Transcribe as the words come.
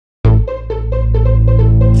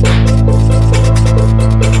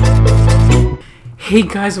Hey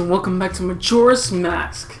guys, and welcome back to Majora's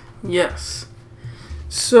Mask. Yes.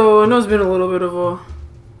 So I know it's been a little bit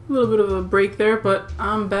of a break there, but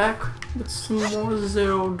I'm back with some more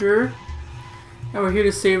Zelda, and we're here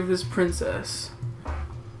to save this princess.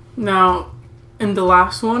 Now, in the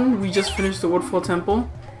last one, we just finished the Woodfall Temple,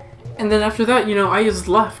 and then after that, I just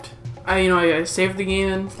left. I saved the game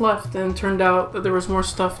and left, and it turned out that there was more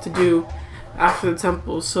stuff to do after the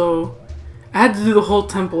temple, so I had to do the whole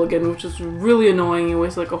temple again, which was really annoying. It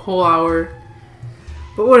was like a whole hour.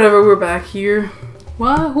 But whatever, we're back here.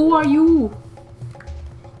 What? Who are you?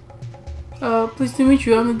 Pleased to meet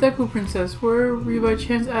you. I'm the Deku Princess. Were you by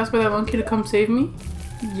chance asked by that monkey to come save me?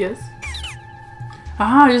 Yes.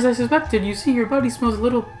 Aha, as I suspected. You see, your body smells a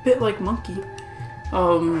little bit like monkey.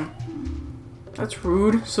 That's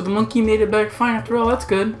rude. So the monkey made it back fine after all. That's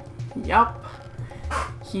good. Yup.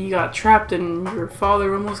 He got trapped and your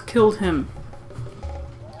father almost killed him.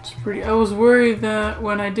 I was worried that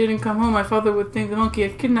when I didn't come home, my father would think the monkey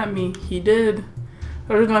had kidnapped me. He did.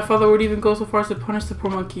 I heard my father would even go so far as to punish the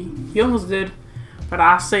poor monkey. He almost did, but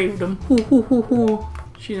I saved him. Hoo hoo hoo hoo.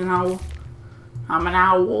 She's an owl. I'm an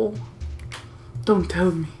owl. Don't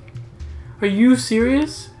tell me. Are you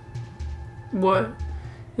serious? What?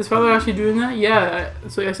 Is father actually doing that? Yeah.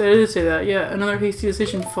 So yes, I did say that. Yeah. Another hasty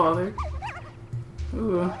decision, father.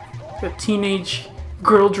 Ooh. A teenage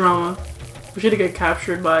girl drama. We should get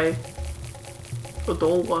captured by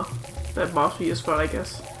Adolwa, that boss we just fought, I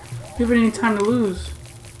guess. We haven't any time to lose.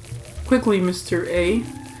 Quickly, Mr. A.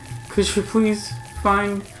 Could you please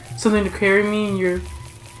find something to carry me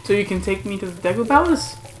so you can take me to the Deku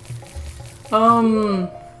Palace?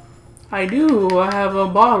 I do. I have a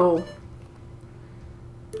bottle.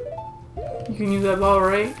 You can use that bottle,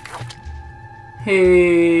 right?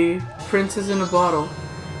 Hey, princess in a bottle.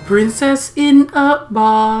 Princess in a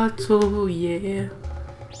bottle, yeah.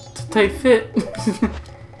 It's a tight fit.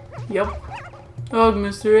 Yep. Oh,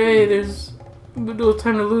 Mr. A, there's no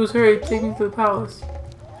time to lose. Hurry, take me to the palace.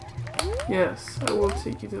 Yes, I will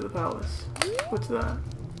take you to the palace. What's that?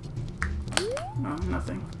 No,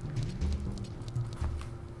 nothing.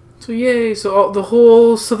 So yay, so the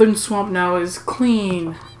whole southern swamp now is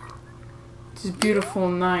clean. It's beautiful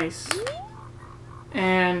and nice.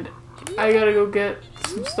 And I gotta go get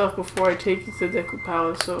some stuff before I take you to the Deku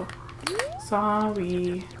Palace, so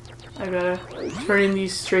sorry. I gotta turn in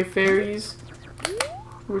these stray fairies,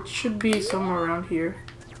 which should be somewhere around here.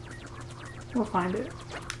 We'll find it.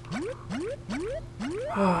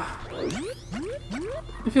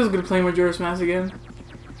 It feels good playing Majora's Mask again.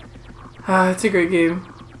 It's a great game.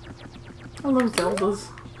 I love Zeldas.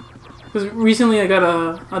 Because recently I got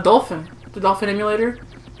a dolphin, the dolphin emulator.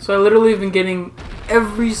 So I literally have been getting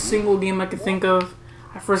every single game I could think of.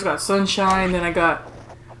 I first got Sunshine, then I got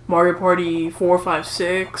Mario Party 4, 5,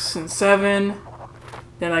 6, and 7.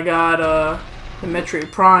 Then I got the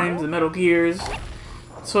Metroid Primes, the Metal Gears.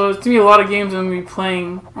 So it's gonna be a lot of games I'm gonna be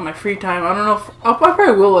playing on my free time. I don't know if I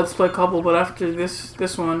probably will let's play a couple, but after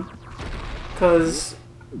this one, because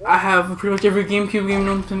I have pretty much every GameCube game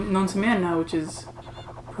known to man now, which is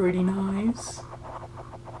pretty nice.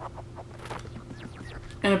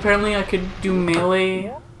 And apparently I could do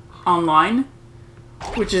Melee online,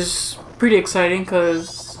 which is pretty exciting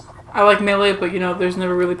because I like Melee, but there's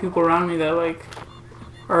never really people around me that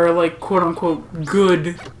are quote unquote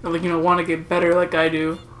good, or want to get better like I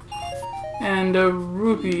do. And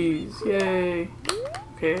rupees, yay.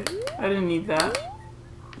 Okay, I didn't need that.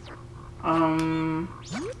 I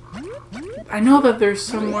know that there's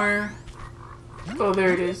somewhere. Oh,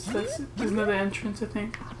 there it is. Isn't that the entrance, I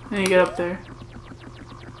think? I need to get up there.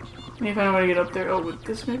 I need to find out how to get up there. Oh, with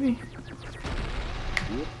this maybe?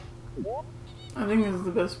 I think this is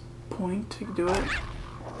the best point to do it.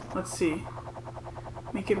 Let's see.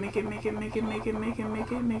 Make it. You're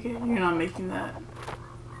not making that.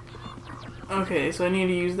 Okay, so I need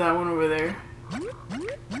to use that one over there.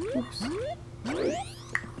 Oops.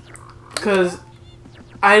 Because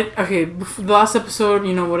the last episode,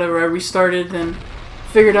 whatever, I restarted, then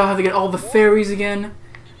figured out how to get all the fairies again.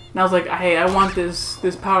 And I was like, hey, I want this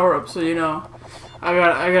power up, so I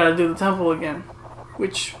gotta do the temple again,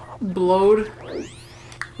 which blowed.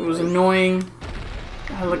 It was annoying.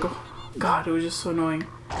 I had God, it was just so annoying.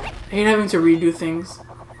 I hate having to redo things.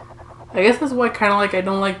 I guess that's why I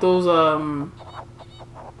don't like those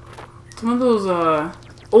some of those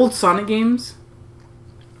old Sonic games.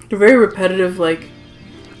 They're very repetitive.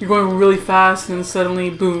 You're going really fast and suddenly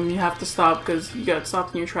boom, you have to stop because you got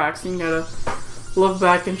stopped in your tracks and you gotta look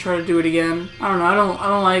back and try to do it again. I don't know. I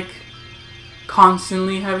don't like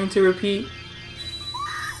constantly having to repeat.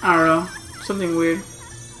 I don't know. Something weird.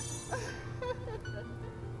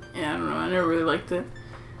 Yeah, I don't know. never really liked it.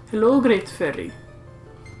 Hello, Great Fairy.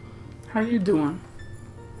 How you doing?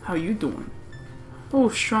 How you doing? Oh,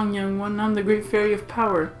 strong young one, I'm the Great Fairy of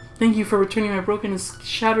Power. Thank you for returning my broken and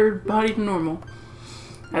shattered body to normal.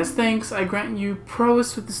 As thanks, I grant you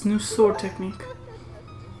prowess with this new sword technique.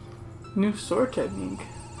 New sword technique?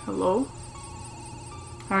 Hello?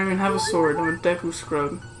 I don't even have a sword. I'm a Deku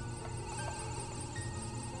scrub.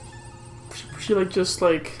 She like just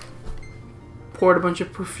like poured a bunch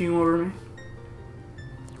of perfume over me.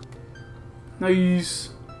 Nice.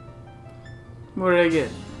 What did I get?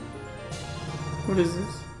 What is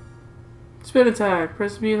this? Spin attack.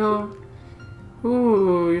 Press B hold.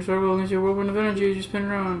 Ooh, your sword will unleash your whirlwind of energy as you spin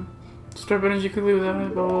around. Store up energy quickly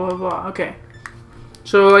without blah blah blah blah. Okay.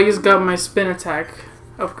 So I just got my spin attack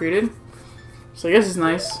upgraded. So I guess it's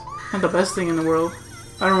nice. Not the best thing in the world.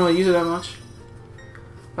 I don't really use it that much.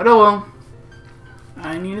 But oh well.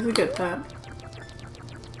 I needed to get that.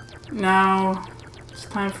 Now it's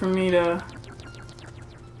time for me to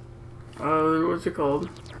what's it called?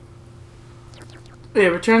 Yeah,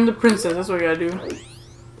 return the princess, that's what I gotta do.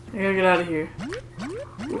 I gotta get out of here.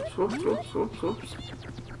 Whoops, whoops, whoops, whoops, whoops.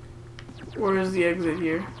 Where is the exit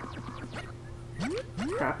here?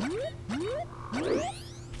 Crap.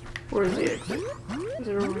 Where is the exit? Is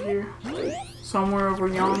it over here? Somewhere over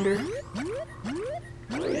yonder?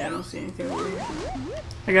 Yeah, I don't see anything over here.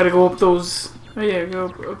 I gotta go up those. Oh yeah, go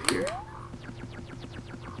up here.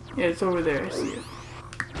 Yeah, it's over there, I see it.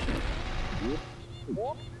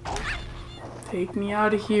 Take me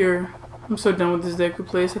out of here. I'm so done with this Deku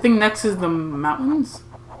place. I think next is the mountains.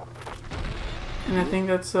 And I think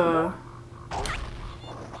that's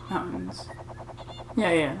mountains.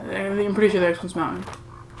 Yeah. I'm pretty sure the next one's mountain.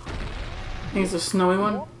 I think it's a snowy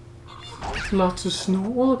one. Lots of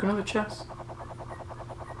snow. Oh look, another chest.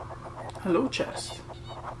 Hello chest.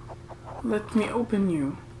 Let me open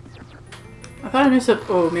you. I thought I missed a...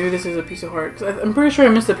 Oh, maybe this is a piece of heart. 'Cause I'm pretty sure I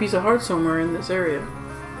missed a piece of heart somewhere in this area.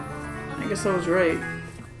 I guess I was right.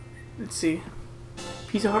 Let's see.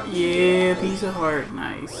 Piece of heart. Yeah, piece of heart.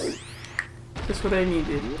 Nice. That's what I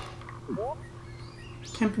needed.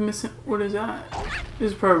 Can't be missing. What is that?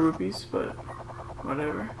 This is probably rupees, but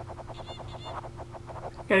whatever.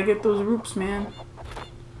 Gotta get those roops, man.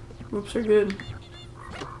 Roops are good.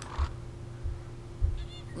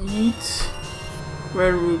 Eat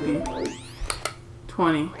red rupee.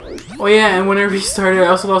 20. Oh yeah, and when I restarted, I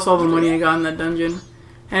also lost all the money I got in that dungeon.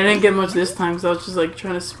 And I didn't get much this time because I was just like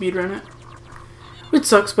trying to speedrun it. Which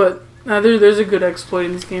sucks, but there's a good exploit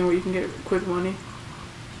in this game where you can get quick money.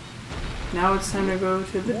 Now it's time to go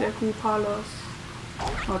to the Deku Palace.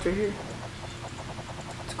 Oh, it's right here.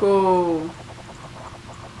 Let's go.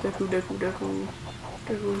 Deku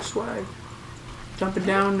swag. Jumping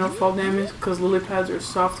down, no fall damage because lily pads are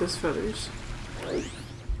soft as feathers.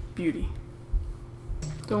 Beauty.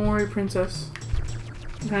 Don't worry, princess.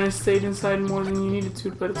 You kind of stayed inside more than you needed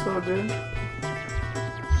to, but it's all good.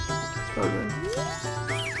 It's all good.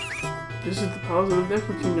 This is the palace of the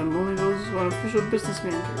Deku Kingdom. Only those who are official business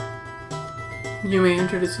may enter. You may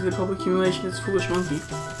enter to see the public humiliation of this foolish monkey.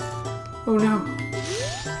 Oh no.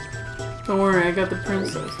 Don't worry, I got the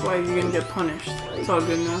princess. Why are you gonna get punished? It's all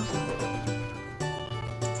good now.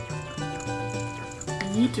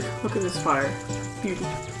 Yeet. Look at this fire. Beauty.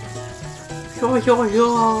 Yo, what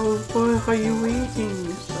are you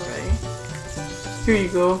waiting? Alright. Here you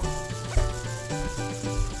go.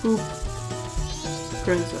 Boop.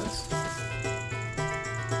 Princess.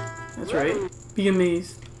 That's right. Be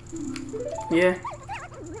amazed. Yeah.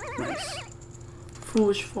 Nice.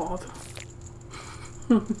 Foolish father.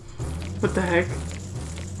 What the heck?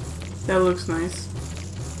 That looks nice.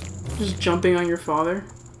 Just jumping on your father.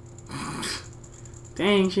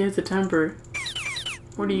 Dang, she has a temper.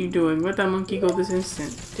 What are you doing? Let that monkey go this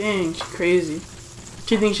instant. Dang, she's crazy.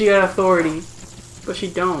 She thinks she got authority, but she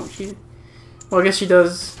don't. Well, I guess she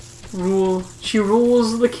does rule. She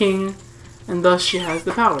rules the king, and thus she has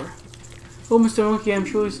the power. Oh, Mr. Monkey, I'm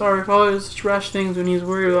truly sorry. Father does such rash things when he's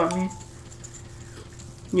worried about me.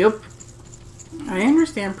 Yep. I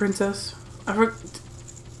understand, princess.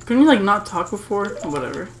 Couldn't you, like, not talk before?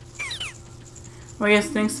 Whatever. Well, yes,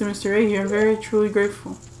 thanks to Mr. A here, I'm very, truly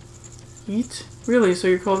grateful. Eat? Really? So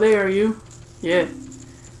you're called A, are you? Yeah.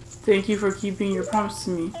 Thank you for keeping your promise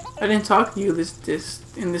to me. I didn't talk to you in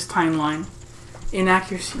this timeline.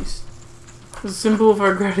 Inaccuracies. As a symbol of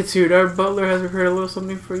our gratitude, our butler has prepared a little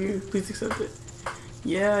something for you. Please accept it.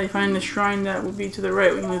 Yeah, I find the shrine that will be to the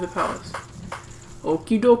right when you leave the palace.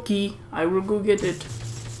 Okie dokie, I will go get it.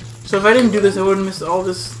 So if I didn't do this, I would have missed all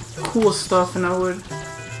this cool stuff, and I would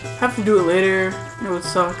have to do it later, and it would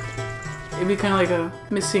suck. It'd be kind of like a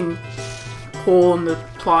missing hole in the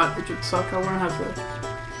plot, which would suck. I wouldn't have to.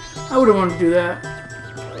 I wouldn't want to do that.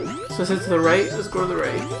 So since to the right, let's go to the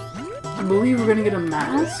right. I believe we're gonna get a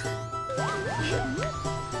mask.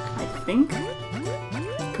 I think,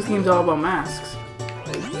 because the game's all about masks.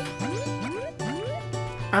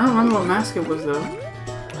 I don't remember what mask it was though.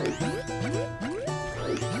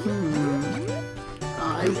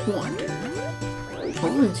 I wonder.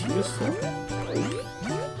 Hopefully it's useful.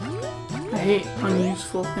 I hate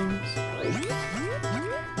unuseful things.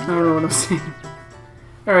 I don't know what I'm saying.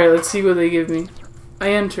 Alright, let's see what they give me.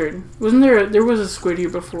 I entered. Wasn't there was a squid here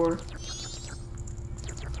before.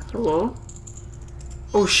 Hello?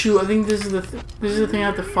 Oh shoot, I think this is the thing I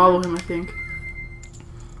have to follow him, I think.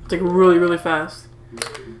 It's like really, really fast.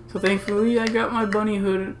 So thankfully I got my bunny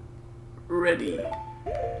hood ready.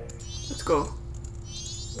 Let's go.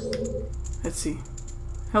 Let's see.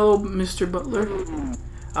 Hello, Mr. Butler.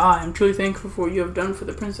 Ah, I am truly thankful for what you have done for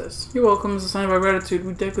the princess. You're welcome. As a sign of our gratitude,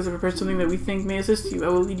 we deck has prepared something that we think may assist you. I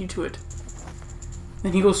will lead you to it.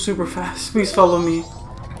 And he goes super fast. Please follow me.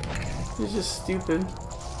 He's just stupid.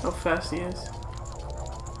 How fast he is.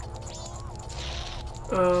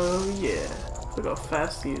 Yeah. Look how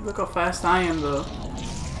fast he is. Look how fast I am, though.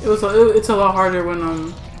 It's a lot harder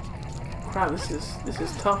when crap. This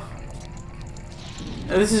is tough.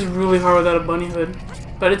 This is really hard without a bunny hood,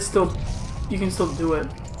 but it's still, you can still do it.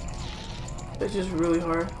 It's just really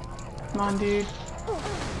hard. Come on, dude.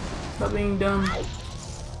 Stop being dumb.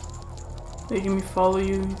 Making me follow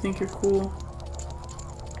you. You think you're cool?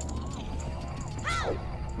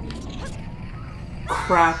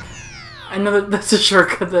 Crap. I know that's a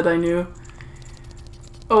shortcut that I knew.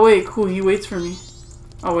 Oh wait, cool. He waits for me.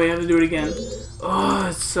 Oh wait, I have to do it again. Oh,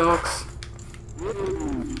 it sucks.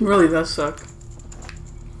 It really does suck.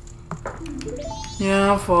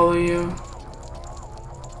 Yeah, I'll follow you.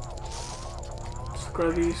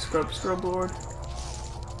 Scrubby, scrub lord.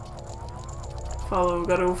 Follow,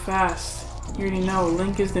 gotta go fast. You already know,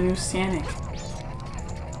 Link is the new Sonic.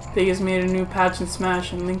 They just made a new patch in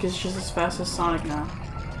Smash and Link is just as fast as Sonic now.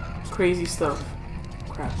 Crazy stuff.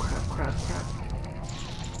 Crap.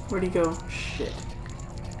 Where'd he go? Shit.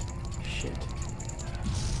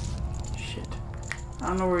 I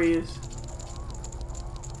don't know where he is.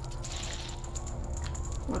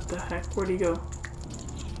 What the heck? Where'd he go?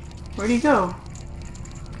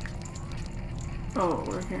 Oh,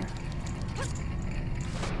 we're here.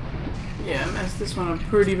 Yeah, I messed this one up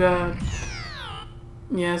pretty bad.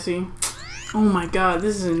 Yeah, see? Oh my god,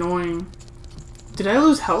 this is annoying. Did I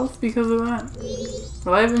lose health because of that?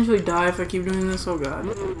 Will I eventually die if I keep doing this? Oh god.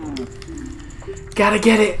 Gotta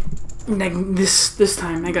get it! Like, this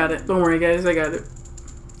time, I got it. Don't worry guys, I got it.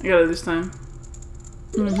 I got it this time.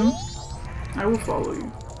 I will follow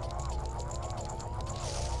you.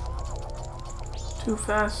 Too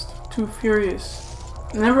Fast, Too Furious.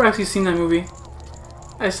 I've never actually seen that movie.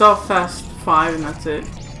 I saw Fast 5 and that's it.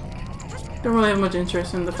 Don't really have much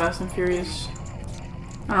interest in the Fast and Furious.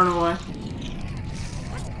 I don't know why.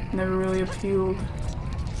 Never really appealed.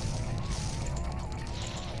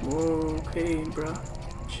 Whoa, okay, bruh.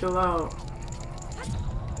 Chill out.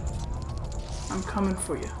 I'm coming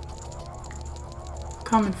for you.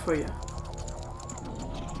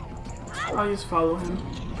 I'll just follow him.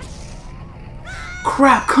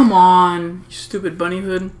 Crap, come on! You stupid bunny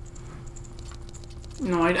hood.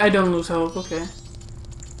 No, I don't lose health, okay.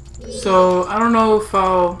 So, I don't know if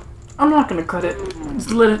I'm not gonna cut it.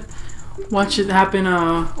 Just let it, watch it happen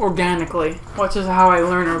organically. Watch this how I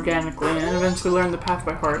learn organically and eventually learn the path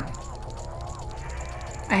by heart.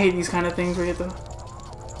 I hate these kind of things where you have to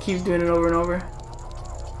keep doing it over and over.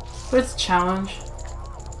 But it's a challenge.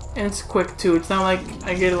 And it's quick too. It's not like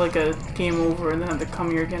I get like a game over and then have to come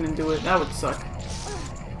here again and do it. That would suck.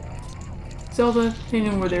 Zelda, they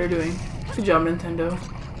knew what they were doing. Good job, Nintendo.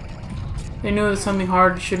 They knew that something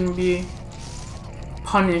hard shouldn't be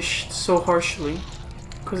punished so harshly.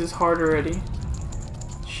 Because it's hard already.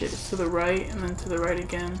 Shit, it's to the right and then to the right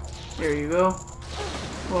again. There you go.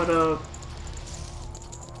 What up?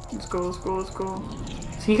 Let's go.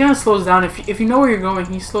 So he kind of slows down. If you know where you're going,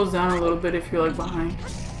 he slows down a little bit if you're like behind.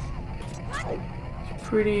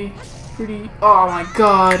 Pretty. Oh my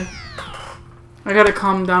god. I gotta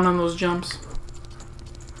calm down on those jumps.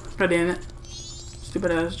 God damn it.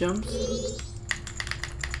 Stupid ass jumps.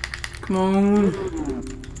 Come on.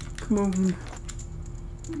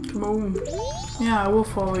 Yeah, I will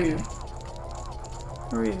follow you.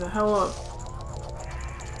 Hurry the hell up.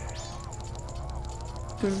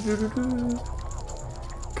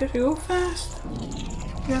 Gotta go fast.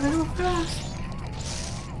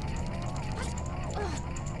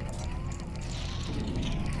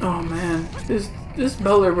 Oh man, this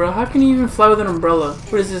Beller, bro. How can you even fly with an umbrella?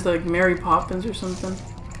 What is this, like Mary Poppins or something?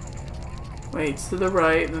 Wait, it's to the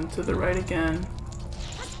right, then to the right again.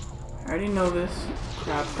 I already know this.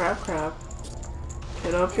 Crap, crap, crap.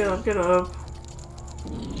 Get up, get up, get up.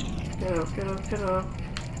 Get up, get up, get up.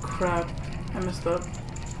 Crap. I messed up.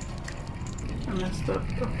 I messed up.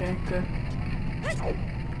 Okay, good.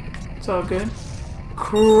 It's all good.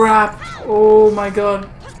 Crap! Oh my god.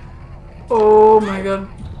 Oh my god.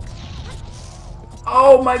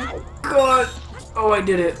 Oh my god! Oh, I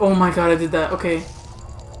did it. Oh my god, I did that. Okay.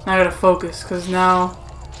 Now I gotta focus, because now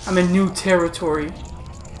I'm in new territory.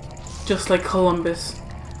 Just like Columbus.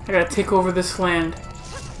 I gotta take over this land.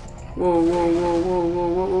 Whoa, whoa, whoa, whoa, whoa,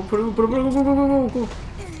 whoa, whoa,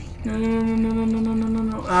 no, no, no, no, no, no, no, no, no,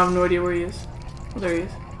 no. I have no idea where he is. Oh, there he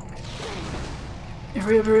is. Yeah,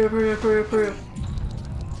 hurry up, hurry up, hurry up, hurry up, hurry up.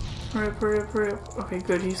 Hurry up, hurry up, hurry up. Okay,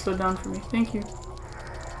 good, he slowed down for me. Thank you.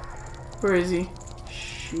 Where is he?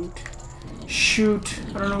 Shoot. Shoot.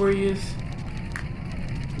 I don't know where he is.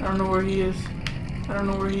 I don't know where he is. I don't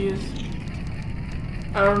know where he is.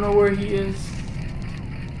 I don't know where he is.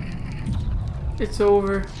 It's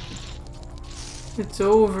over. It's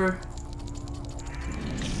over.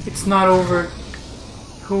 It's not over.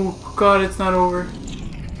 Oh god, it's not over.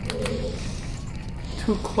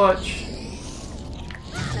 Too clutch.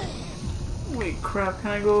 Wait, crap.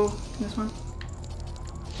 Can I go this one?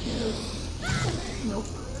 Yes. Nope.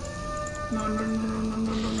 No, no, no, no, no,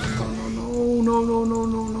 no, no, no, no, no, no,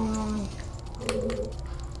 no, no, no.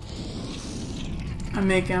 I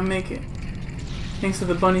make it, I make it. Thanks to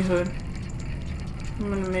the bunny hood. I'm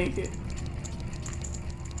gonna make it.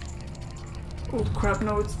 Oh crap,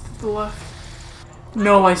 no, it's to the left.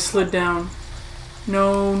 No, I slid down.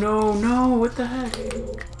 No, no, no, what the heck?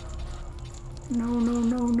 No, no,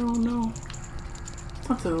 no, no, no. It's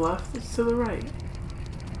not to the left, it's to the right.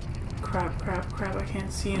 Crap, crap, crap, I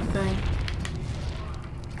can't see anything.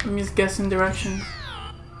 I'm just guessing directions.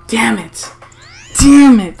 Damn it!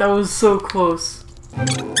 Damn it! That was so close.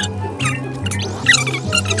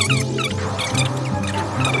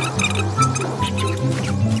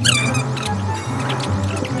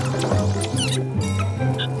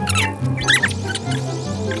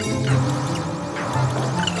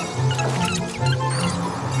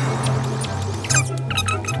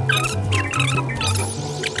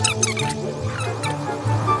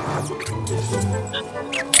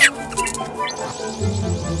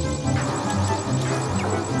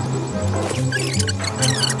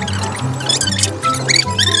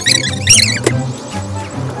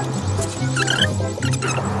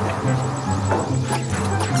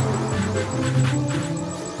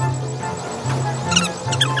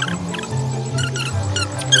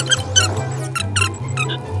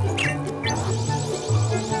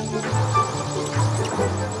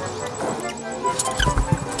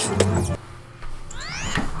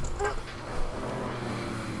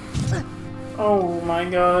 Oh my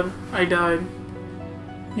god, I died.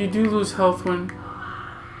 You do lose health when...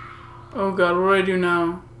 Oh god, what do I do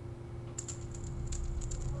now?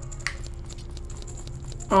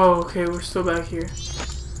 Oh, okay, we're still back here.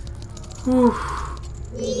 Whew.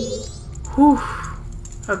 Whew. I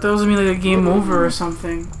thought that was gonna be like a game over or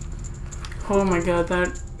something. Oh my god,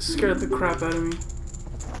 that scared the crap out of me.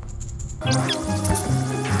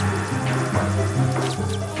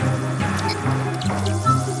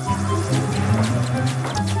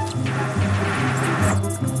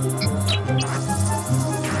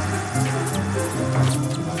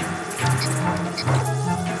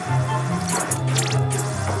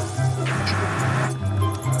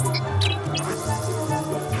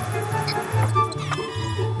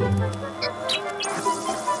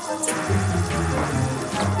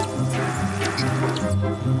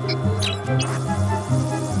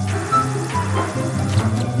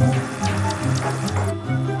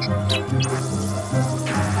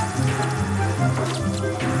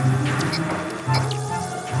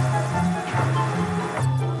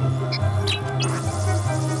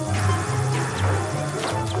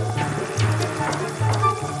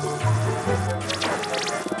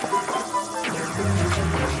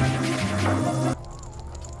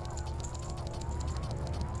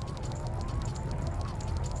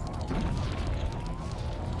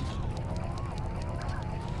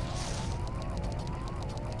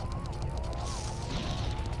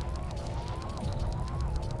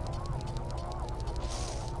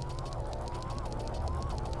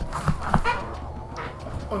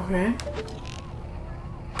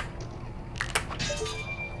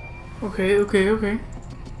 Okay. Okay.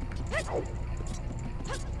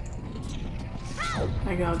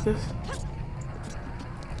 I got this.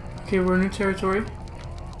 Okay, we're in new territory.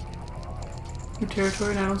 New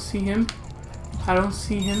territory, and I don't see him. I don't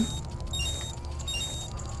see him.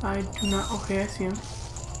 I do not. Okay, I see him.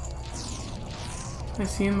 I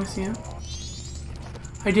see him. I see him.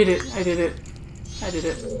 I did it. I did it. I did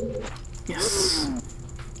it. Yes.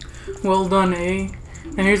 Well done, eh?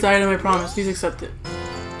 And here's the item I promised. Please accept it.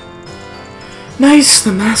 Nice!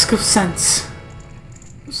 The Mask of Sense.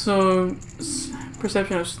 So,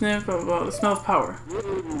 perception of sniff, blah, blah, blah, the smell of power.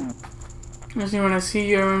 When I see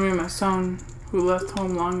you, I remember my son, who left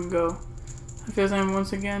home long ago. I feel as I'm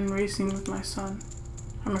once again racing with my son.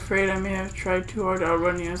 I'm afraid I may have tried too hard to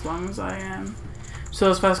outrun you as long as I am. So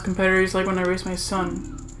as fast competitors like when I race my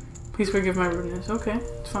son. Please forgive my rudeness. Okay,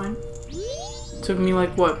 it's fine. It took me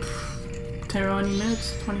like, what, 10 or 20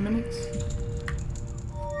 minutes? 20 minutes?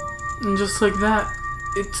 And just like that,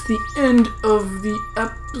 it's the end of the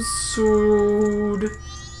episode.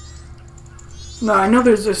 Now, I know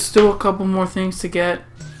there's still a couple more things to get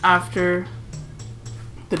after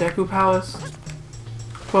the Deku Palace,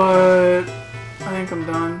 but I think I'm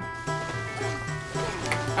done.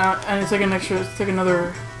 And it's like an extra, it's like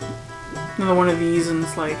another one of these, and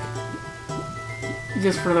it's like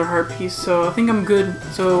just for another heart piece. So I think I'm good.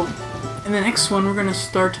 So in the next one, we're gonna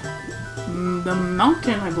start the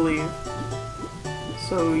mountain, I believe.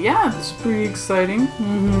 So yeah, it's pretty exciting.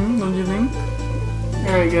 Don't you think?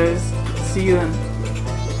 Alright guys, see you then.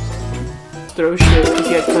 Throw shit because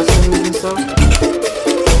he had custom moves and stuff.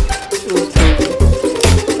 It was crazy.